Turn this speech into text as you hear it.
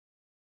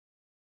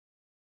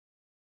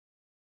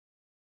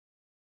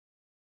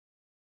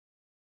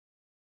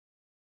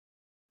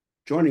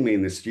Joining me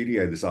in the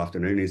studio this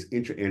afternoon is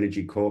Intra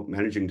Energy Corp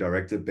Managing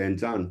Director Ben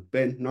Dunn.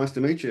 Ben, nice to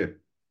meet you.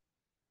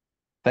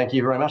 Thank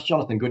you very much,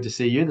 Jonathan. Good to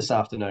see you this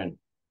afternoon.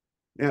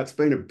 Now, it's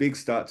been a big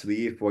start to the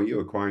year for you,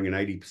 acquiring an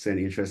 80%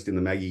 interest in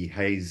the Maggie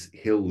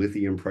Hill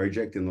Lithium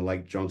project in the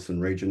Lake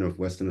Johnston region of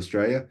Western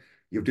Australia.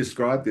 You've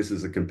described this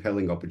as a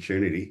compelling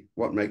opportunity.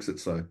 What makes it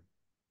so?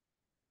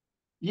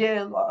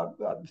 Yeah,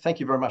 thank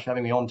you very much for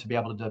having me on to be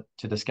able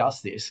to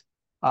discuss this.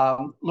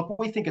 Look,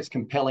 we think it's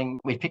compelling.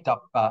 We picked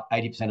up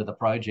 80% of the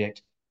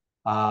project.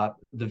 The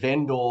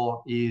vendor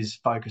is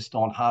focused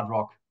on hard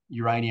rock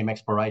uranium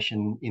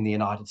exploration in the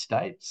United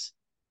States.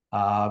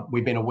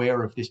 We've been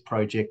aware of this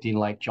project in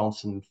Lake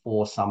Johnston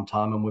for some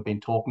time, and we've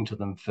been talking to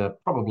them for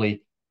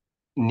probably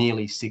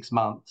nearly 6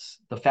 months.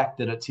 The fact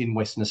that it's in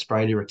Western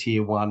Australia, a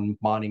tier one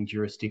mining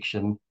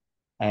jurisdiction,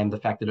 and the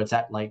fact that it's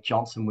at Lake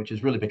Johnston, which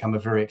has really become a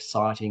very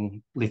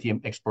exciting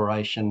lithium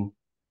exploration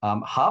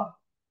hub,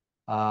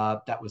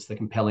 that was the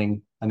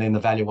compelling. And then the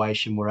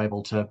valuation, we're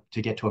able to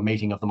get to a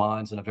meeting of the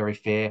minds and a very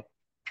fair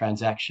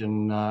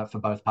transaction for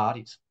both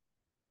parties.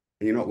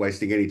 And you're not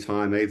wasting any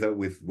time either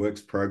with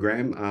works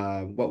program.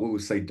 What will we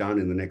see done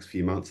in the next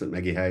few months at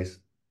Maggie Hayes?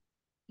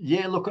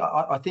 Yeah, look,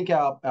 I think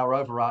our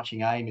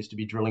overarching aim is to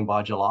be drilling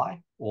by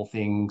July, all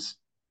things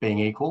being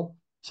equal.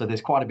 So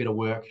there's quite a bit of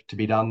work to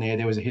be done there.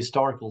 There was a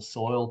historical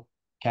soil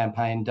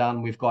campaign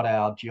done. We've got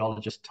our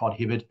geologist, Todd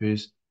Hibbert,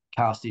 who's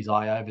cast his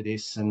eye over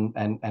this and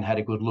had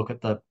a good look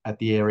at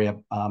the area,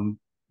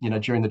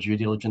 during the due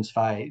diligence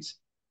phase.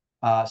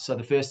 So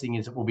the first thing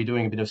is that we'll be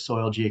doing a bit of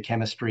soil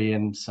geochemistry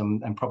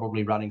and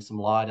probably running some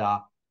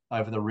LiDAR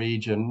over the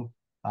region,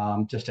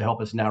 just to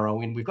help us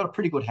narrow in. We've got a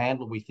pretty good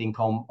handle, we think,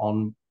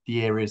 on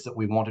the areas that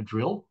we want to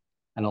drill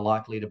and are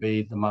likely to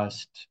be the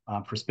most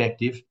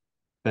prospective.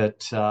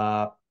 But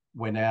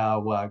we're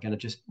now going to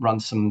just run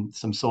some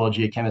soil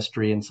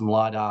geochemistry and some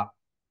LiDAR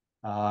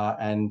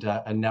and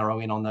narrow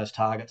in on those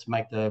targets,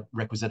 make the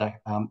requisite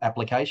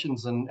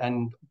applications, and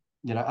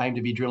aim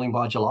to be drilling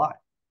by July.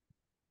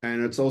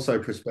 And it's also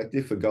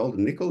prospective for gold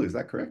and nickel, is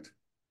that correct?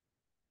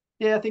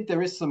 Yeah, I think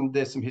there's some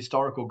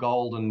historical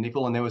gold and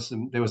nickel, and there was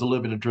a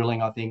little bit of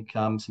drilling. I think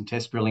some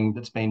test drilling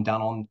that's been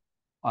done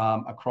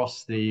on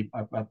across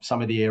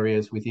some of the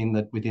areas within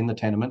the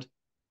tenement.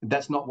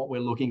 That's not what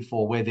we're looking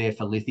for. We're there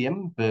for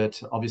lithium,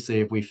 but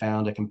obviously, if we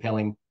found a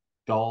compelling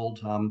gold,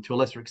 to a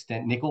lesser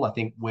extent nickel, I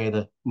think where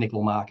the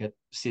nickel market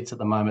sits at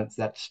the moment,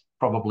 that's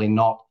probably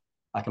not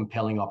a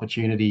compelling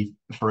opportunity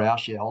for our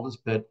shareholders.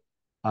 But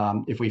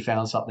if we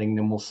found something,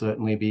 then we'll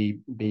certainly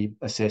be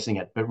assessing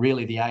it. But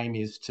really, the aim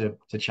is to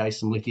chase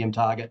some lithium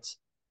targets.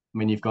 I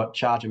mean, you've got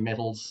Charger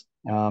Metals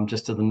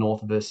just to the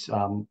north of us,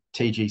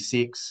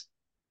 TG6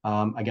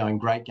 are going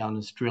great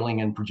guns,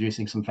 drilling and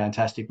producing some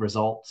fantastic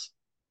results.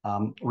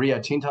 Rio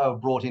Tinto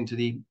have bought into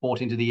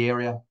the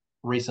area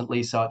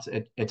recently, so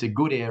it's a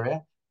good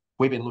area.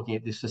 We've been looking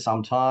at this for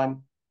some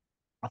time.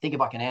 I think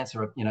if I can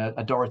answer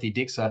a Dorothy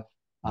Dixer,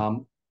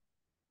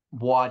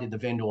 why did the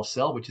vendor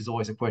sell, which is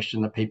always a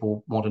question that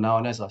people want to know.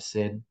 And as I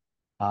said,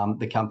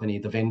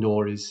 the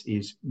vendor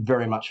is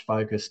very much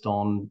focused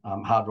on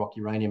hard rock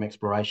uranium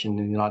exploration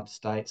in the United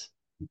States.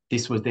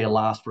 This was their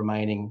last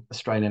remaining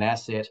Australian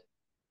asset.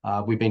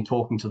 We've been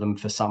talking to them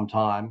for some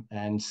time,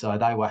 and so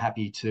they were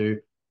happy to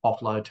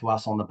offload to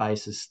us on the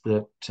basis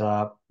that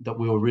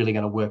we were really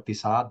going to work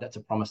this hard. That's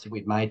a promise that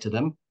we've made to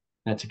them,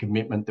 and it's a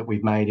commitment that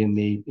we've made in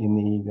the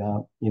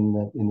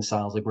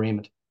sales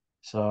agreement.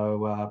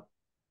 So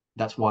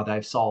that's why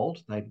they've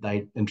sold.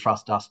 They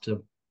entrust us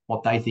to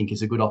what they think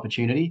is a good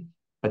opportunity,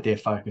 but their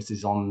focus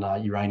is on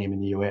uranium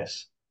in the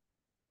US.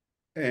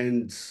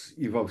 And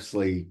you've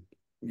obviously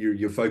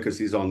your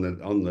focus is on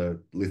the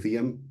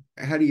lithium.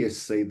 How do you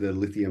see the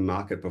lithium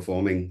market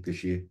performing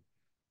this year?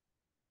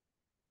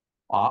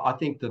 I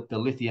think that the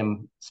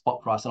lithium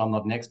spot price, and I'm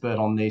not an expert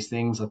on these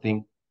things, I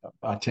think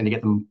I tend to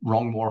get them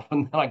wrong more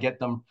often than I get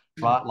them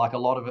right, like a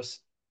lot of us.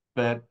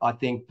 But I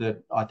think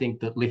that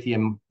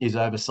lithium is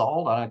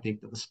oversold. I don't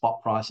think that the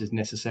spot price is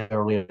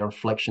necessarily a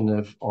reflection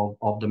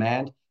of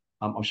demand.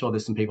 I'm sure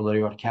there's some people that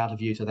have got a counter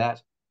view to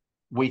that.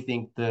 We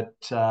think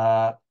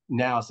that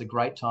now is a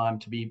great time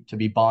to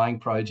be buying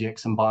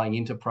projects and buying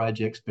into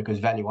projects, because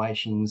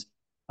valuations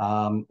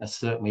are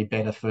certainly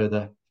better for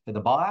the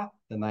buyer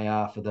than they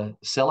are for the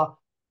seller.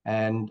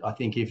 And I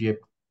think if you're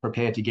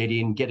prepared to get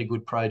a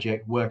good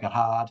project, work it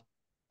hard,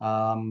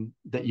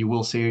 that you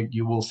will see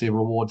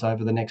rewards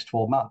over the next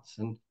 12 months.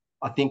 And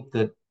I think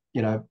that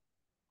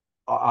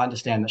I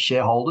understand that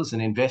shareholders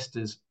and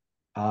investors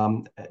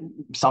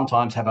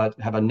sometimes have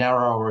a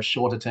narrow or a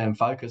shorter term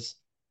focus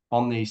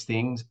on these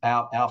things.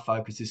 Our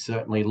focus is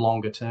certainly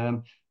longer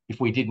term. If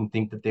we didn't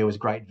think that there was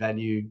great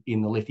value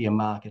in the lithium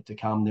market to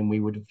come, then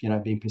we would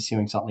have been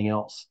pursuing something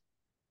else.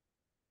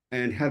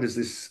 And how does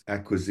this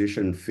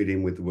acquisition fit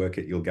in with the work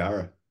at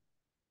Yilgarra?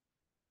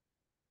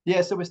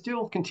 Yeah, so we're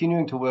still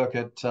continuing to work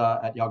at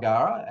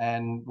Yilgarra,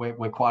 and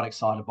we're quite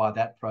excited by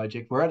that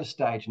project. We're at a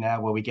stage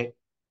now where we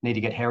need to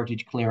get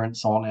heritage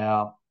clearance on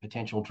our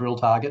potential drill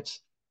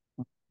targets.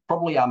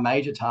 Probably our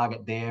major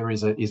target there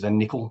is a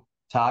nickel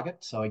target.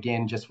 So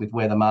again, just with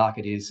where the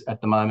market is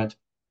at the moment,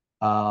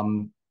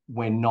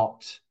 we're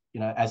not,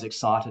 as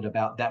excited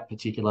about that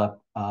particular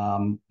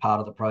part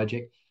of the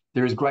project.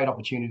 There is great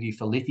opportunity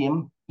for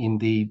lithium in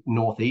the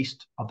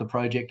northeast of the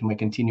project, and we're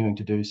continuing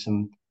to do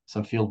some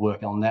field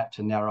work on that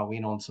to narrow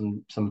in on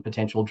some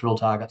potential drill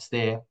targets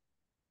there.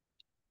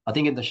 I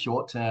think in the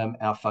short term,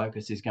 our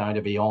focus is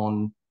probably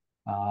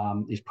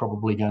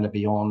going to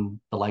be on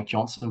the Lake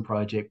Johnston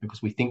project,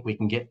 because we think we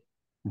can get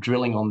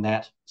drilling on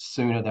that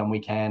sooner than we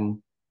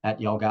can at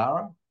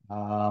Yulgara.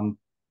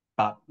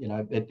 But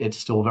it's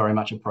still very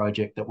much a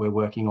project that we're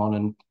working on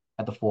and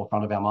at the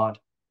forefront of our mind.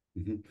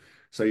 Mm-hmm.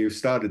 So you've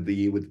started the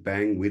year with a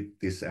bang with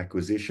this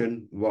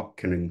acquisition. What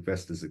can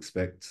investors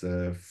expect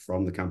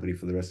from the company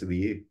for the rest of the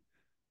year?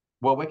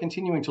 Well, we're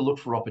continuing to look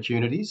for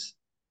opportunities.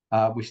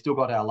 We've still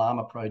got our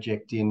Llama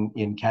project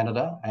in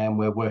Canada, and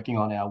we're working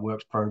on our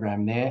works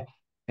program there.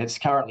 It's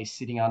currently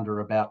sitting under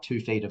about 2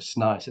 feet of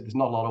snow, so there's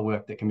not a lot of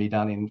work that can be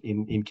done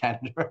in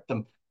Canada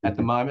at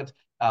the moment.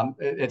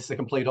 It's the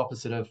complete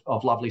opposite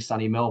of lovely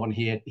sunny Melbourne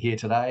here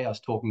today. I was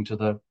talking to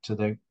the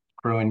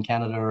crew in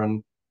Canada,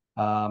 and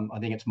I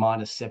think it's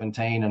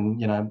 -17 and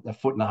 1.5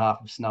 feet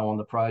of snow on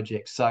the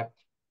project. So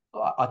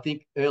I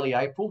think early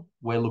April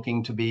we're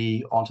looking to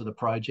be onto the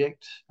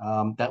project.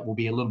 That will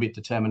be a little bit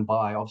determined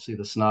by, obviously,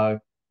 the snow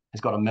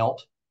has got to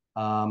melt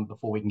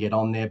before we can get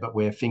on there. But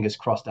we're fingers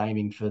crossed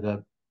aiming for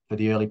the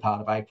early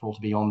part of April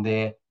to be on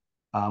there.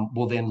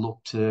 We'll then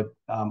look to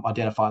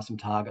identify some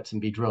targets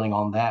and be drilling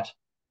on that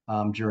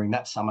during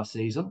that summer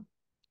season.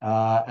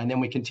 And then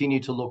we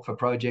continue to look for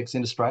projects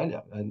in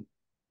Australia. And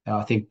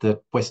I think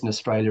that Western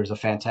Australia is a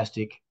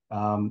fantastic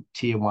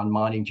tier 1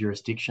 mining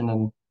jurisdiction.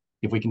 And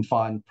if we can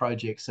find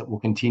projects that will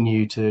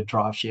continue to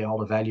drive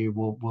shareholder value,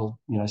 we'll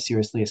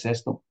seriously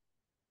assess them.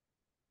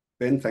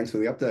 Ben, thanks for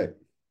the update.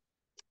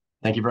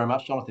 Thank you very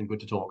much, Jonathan.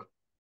 Good to talk.